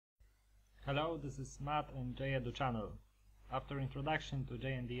Hello, this is Matt in JEdu channel. After introduction to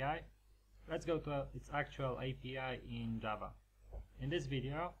JNDI, let's go to its actual API in Java. In this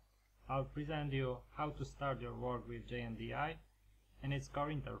video, I'll present you how to start your work with JNDI and its core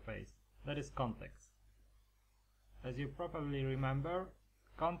interface, that is context. As you probably remember,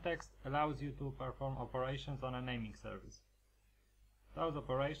 context allows you to perform operations on a naming service. Those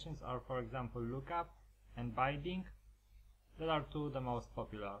operations are, for example, lookup and binding, that are two of the most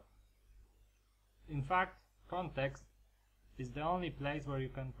popular. In fact, context is the only place where you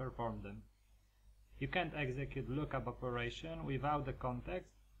can perform them. You can't execute lookup operation without the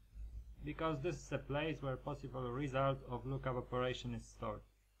context, because this is a place where possible result of lookup operation is stored.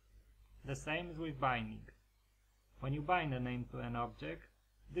 The same is with binding. When you bind a name to an object,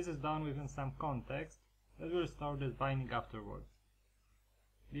 this is done within some context that will store this binding afterwards.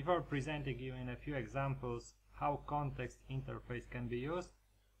 Before presenting you in a few examples how context interface can be used,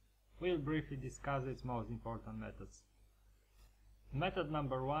 we'll briefly discuss its most important methods. Method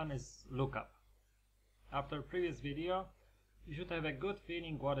number one is lookup. After previous video, you should have a good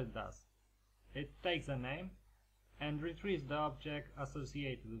feeling what it does. It takes a name and retrieves the object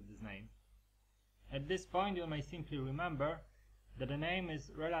associated with this name. At this point you may simply remember that the name is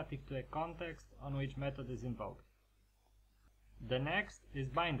relative to a context on which method is invoked. The next is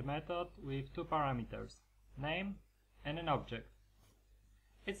bind method with two parameters, name and an object.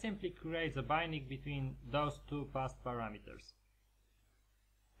 It simply creates a binding between those two passed parameters.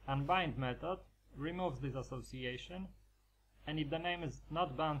 Unbind method removes this association, and if the name is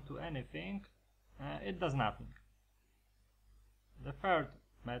not bound to anything, it does nothing. The third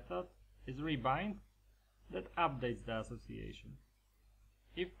method is rebind, that updates the association.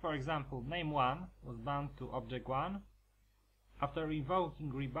 If, for example, name1 was bound to object1, after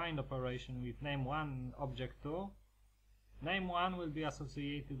invoking rebind operation with name1 and object2, name1 will be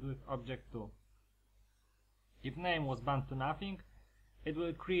associated with object2. If name was bound to nothing, it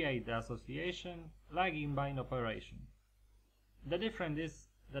will create the association like in bind operation. The difference is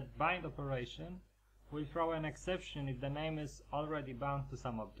that bind operation will throw an exception if the name is already bound to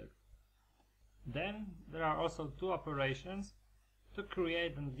some object. Then there are also two operations to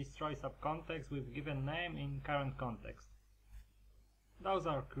create and destroy subcontext with given name in current context. Those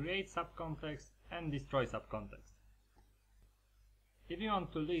are create subcontext and destroy subcontext. If you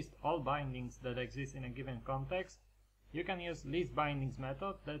want to list all bindings that exist in a given context, you can use listBindings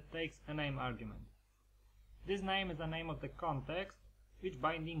method that takes a name argument. This name is the name of the context which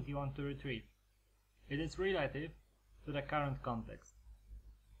bindings you want to retrieve. It is relative to the current context.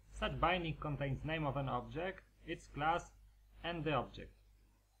 Such binding contains name of an object, its class, and the object.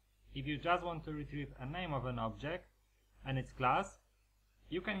 If you just want to retrieve a name of an object and its class,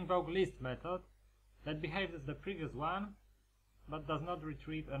 you can invoke list method that behaves as the previous one but does not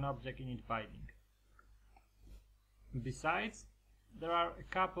retrieve an object in its binding. Besides, there are a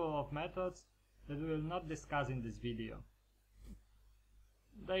couple of methods that we will not discuss in this video.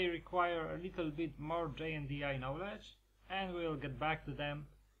 They require a little bit more JNDI knowledge, and we will get back to them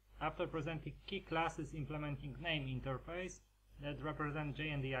after presenting key classes implementing name interface that represent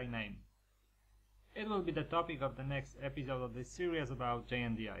JNDI name. It will be the topic of the next episode of this series about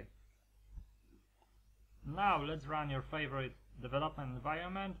JNDI. Now let's run your favorite development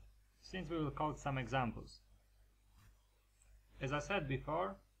environment, since we will code some examples. As I said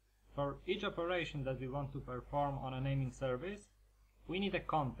before, for each operation that we want to perform on a naming service, we need a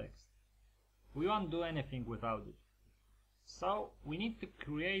context. We won't do anything without it. So we need to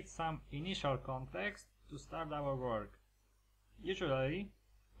create some initial context to start our work. Usually,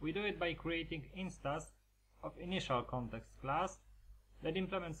 we do it by creating instance of InitialContext class that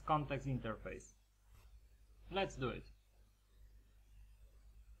implements context interface. Let's do it.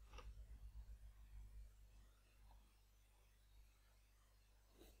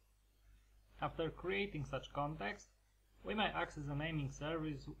 After creating such context, we may access a naming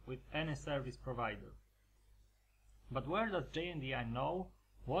service with any service provider. But where does JNDI know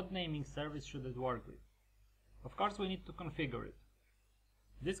what naming service should it work with? Of course, we need to configure it.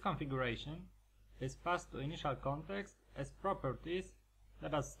 This configuration is passed to InitialContext as properties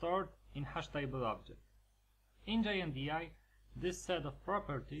that are stored in hashtable object. In JNDI, this set of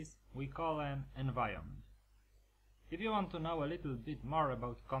properties we call an environment. If you want to know a little bit more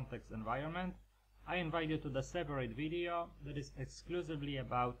about context environment, I invite you to the separate video that is exclusively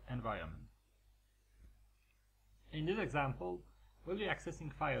about environment. In this example, we'll be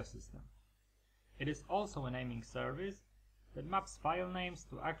accessing file system. It is also a naming service that maps file names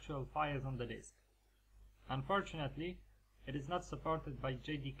to actual files on the disk. Unfortunately, it is not supported by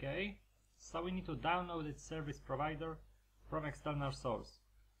JDK, so we need to download its service provider from external source.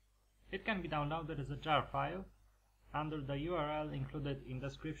 It can be downloaded as a jar file under the URL included in the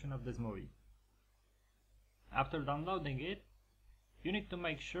description of this movie. After downloading it, you need to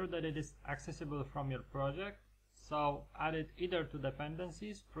make sure that it is accessible from your project, so add it either to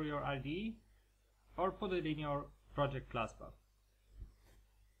dependencies through your IDE or put it in your project class path.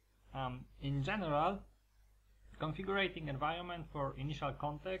 In general, configuring environment for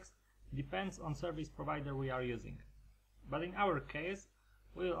InitialContext depends on service provider we are using, but in our case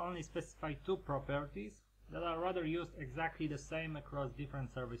we will only specify two properties that are rather used exactly the same across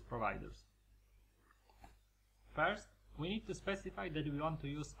different service providers. First, we need to specify that we want to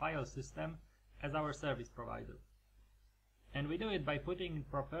use file system as our service provider. And we do it by putting in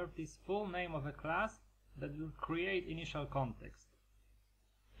properties full name of a class that will create InitialContext.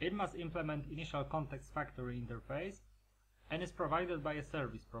 It must implement InitialContext factory interface and is provided by a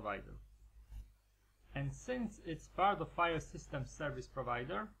service provider. And since it's part of file system service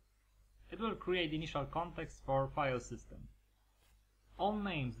provider, it will create InitialContext for file system. All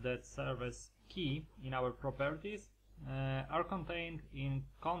names that serve as key in our properties are contained in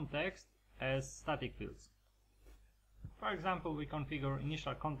context as static fields. For example, we configure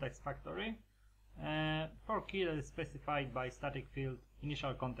InitialContext factory for key that is specified by static field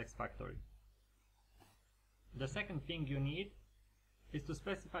InitialContext factory. The second thing you need is to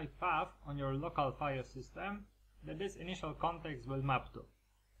specify path on your local file system that this InitialContext will map to.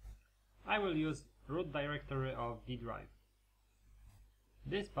 I will use root directory of D drive.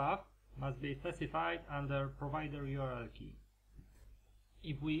 This path must be specified under provider URL key.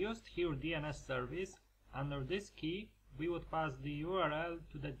 If we used here DNS service, under this key we would pass the URL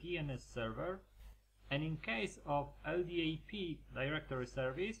to the DNS server, and in case of LDAP directory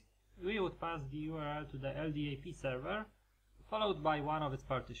service, we would pass the URL to the LDAP server, followed by one of its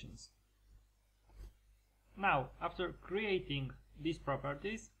partitions. Now, after creating these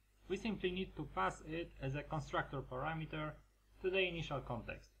properties, we simply need to pass it as a constructor parameter to the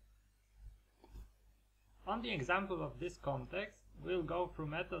InitialContext. On the example of this context, we'll go through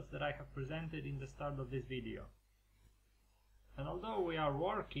methods that I have presented in the start of this video. And although we are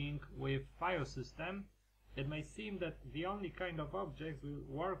working with file system, it may seem that the only kind of objects we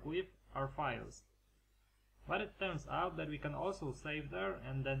work with are files. But it turns out that we can also save there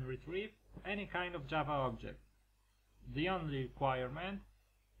and then retrieve any kind of Java object. The only requirement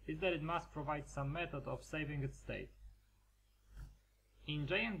is that it must provide some method of saving its state. In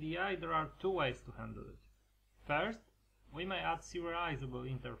JNDI there are two ways to handle it. First, we may add serializable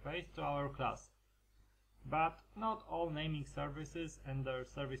interface to our class, but not all naming services and their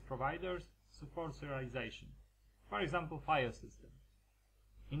service providers support serialization. For example, file system.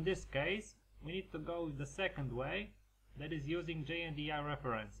 In this case, we need to go with the second way, that is using JNDI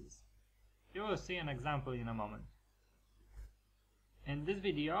references. You will see an example in a moment. In this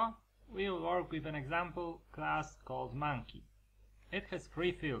video, we will work with an example class called monkey. It has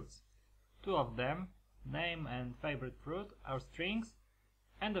three fields. Two of them, name and favorite fruit, are strings,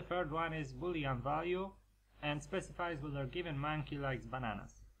 and the third one is boolean value and specifies whether given monkey likes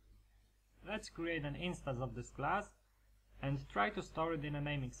bananas. Let's create an instance of this class and try to store it in a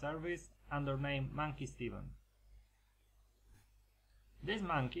naming service under name monkey Steven. This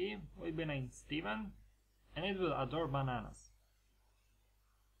monkey will be named Steven and it will adore bananas.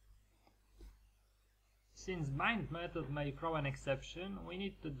 Since bind method may throw an exception, we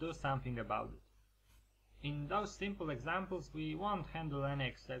need to do something about it. In those simple examples we won't handle any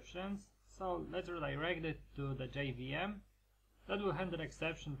exceptions, so let's redirect it to the JVM that will handle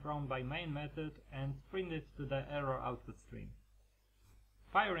exception thrown by main method and print it to the error output stream.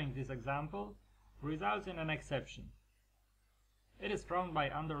 Firing this example results in an exception. It is thrown by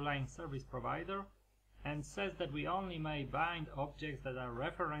underlying service provider and says that we only may bind objects that are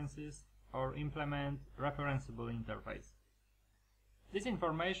references or implement referenceable interface. This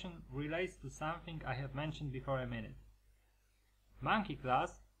information relates to something I have mentioned before a minute. Monkey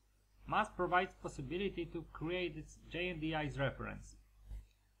class must provide possibility to create its JNDI's reference,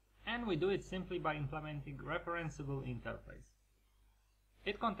 and we do it simply by implementing referenceable interface.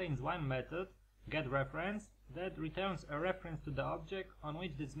 It contains one method, getReference, that returns a reference to the object on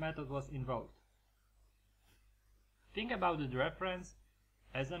which this method was invoked. Think about the reference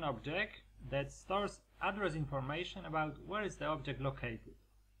as an object that stores address information about where is the object located.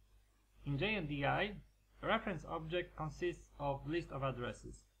 In JNDI, a reference object consists of list of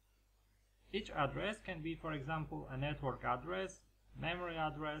addresses. Each address can be, for example, a network address, memory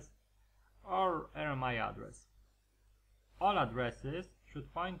address, or RMI address. All addresses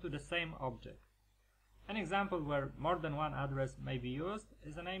should point to the same object. An example where more than one address may be used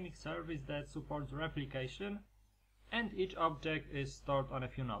is a naming service that supports replication and each object is stored on a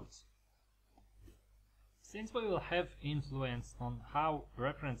few nodes. Since we will have influence on how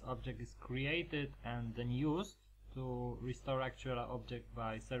reference object is created and then used to restore actual object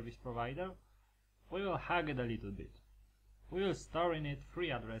by service provider, we will hack it a little bit. We will store in it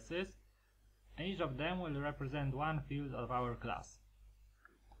 3 addresses, and each of them will represent one field of our class.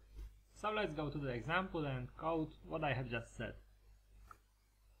 So let's go to the example and code what I have just said.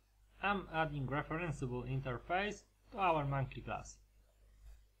 I'm adding referenceable interface to our monkey class.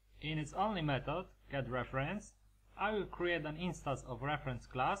 In its only method, getReference, I will create an instance of reference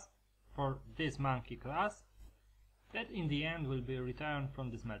class for this monkey class that in the end will be returned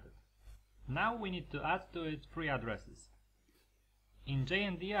from this method. Now we need to add to it 3 addresses. In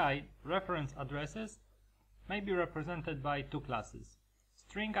JNDI, reference addresses may be represented by 2 classes,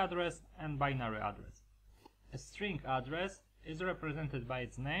 string address and binary address. A string address is represented by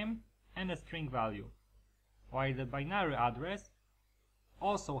its name and a string value, while the binary address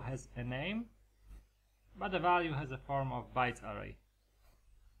also has a name, but the value has a form of bytes array.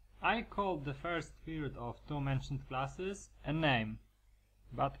 I called the first field of 2 mentioned classes a name,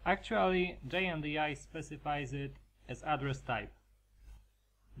 but actually JNDI specifies it as address type.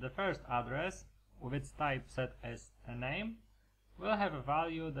 The first address, with its type set as a name, will have a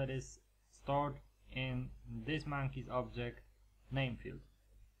value that is stored in this monkey's object name field.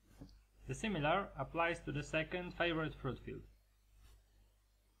 The similar applies to the second favorite fruit field.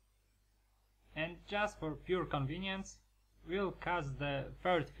 And just for pure convenience, we'll cast the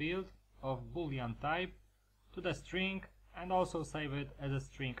third field of boolean type to the string and also save it as a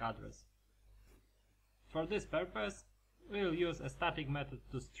string address. For this purpose, we'll use a static method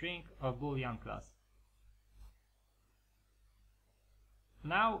toString of boolean class.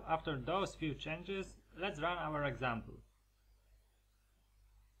 Now, after those few changes, let's run our example.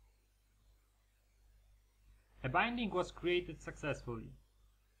 A binding was created successfully.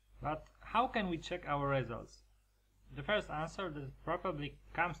 But how can we check our results? The first answer that probably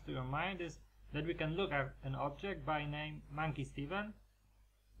comes to your mind is that we can look at an object by name monkeySteven,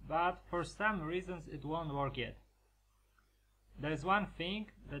 but for some reasons it won't work yet. There is one thing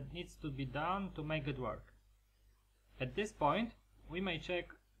that needs to be done to make it work. At this point, we may check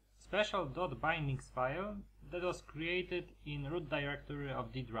special .bindings file that was created in root directory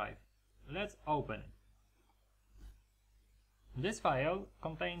of the drive. Let's open it. This file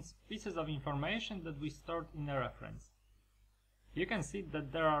contains pieces of information that we stored in a reference. You can see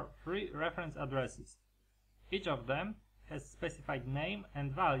that there are 3 reference addresses. Each of them has specified name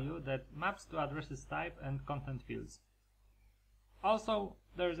and value that maps to addresses type and content fields. Also,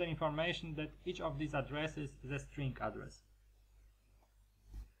 there is information that each of these addresses is a string address.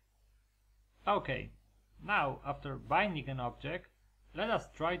 Okay, now after binding an object, let us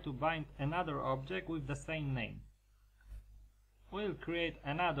try to bind another object with the same name. We'll create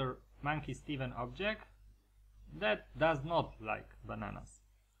another monkeySteven object that does not like bananas.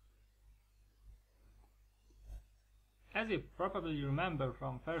 As you probably remember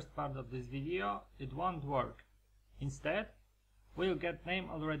from first part of this video, it won't work. Instead, we'll get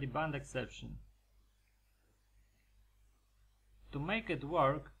nameAlreadyBanned exception. To make it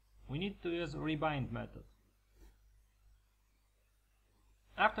work, we need to use rebind method.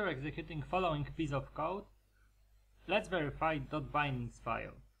 After executing following piece of code, let's verify .bindings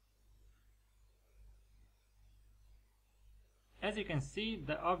file. As you can see,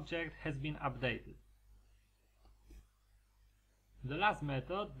 the object has been updated. The last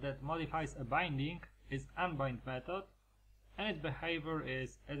method that modifies a binding is unbind method, and its behavior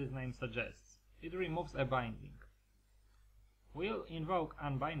is as its name suggests. It removes a binding. We'll invoke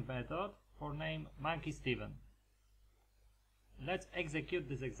unbind method for name monkeySteven. Let's execute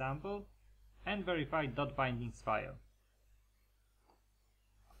this example and verify .bindings file.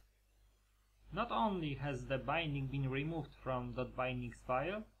 Not only has the binding been removed from .bindings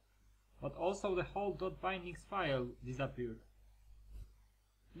file, but also the whole .bindings file disappeared.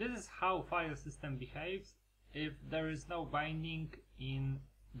 This is how file system behaves if there is no binding in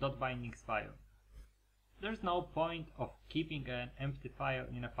 .bindings file. There is no point of keeping an empty file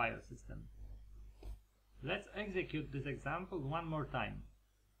in a file system. Let's execute this example one more time.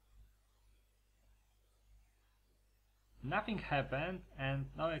 Nothing happened and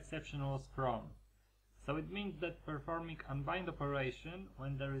no exception was thrown. So it means that performing unbind operation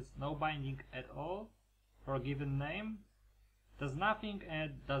when there is no binding at all for a given name does nothing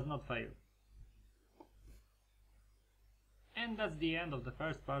and does not fail. And that's the end of the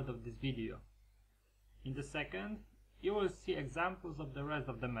first part of this video. In the second, you will see examples of the rest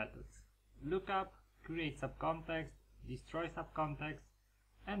of the methods: lookup, create subcontext, destroy subcontext,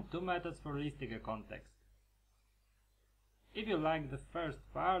 and 2 methods for listing a context. If you like the first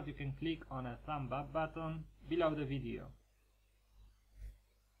part, you can click on a thumb up button below the video.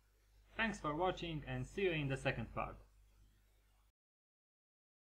 Thanks for watching and see you in the second part.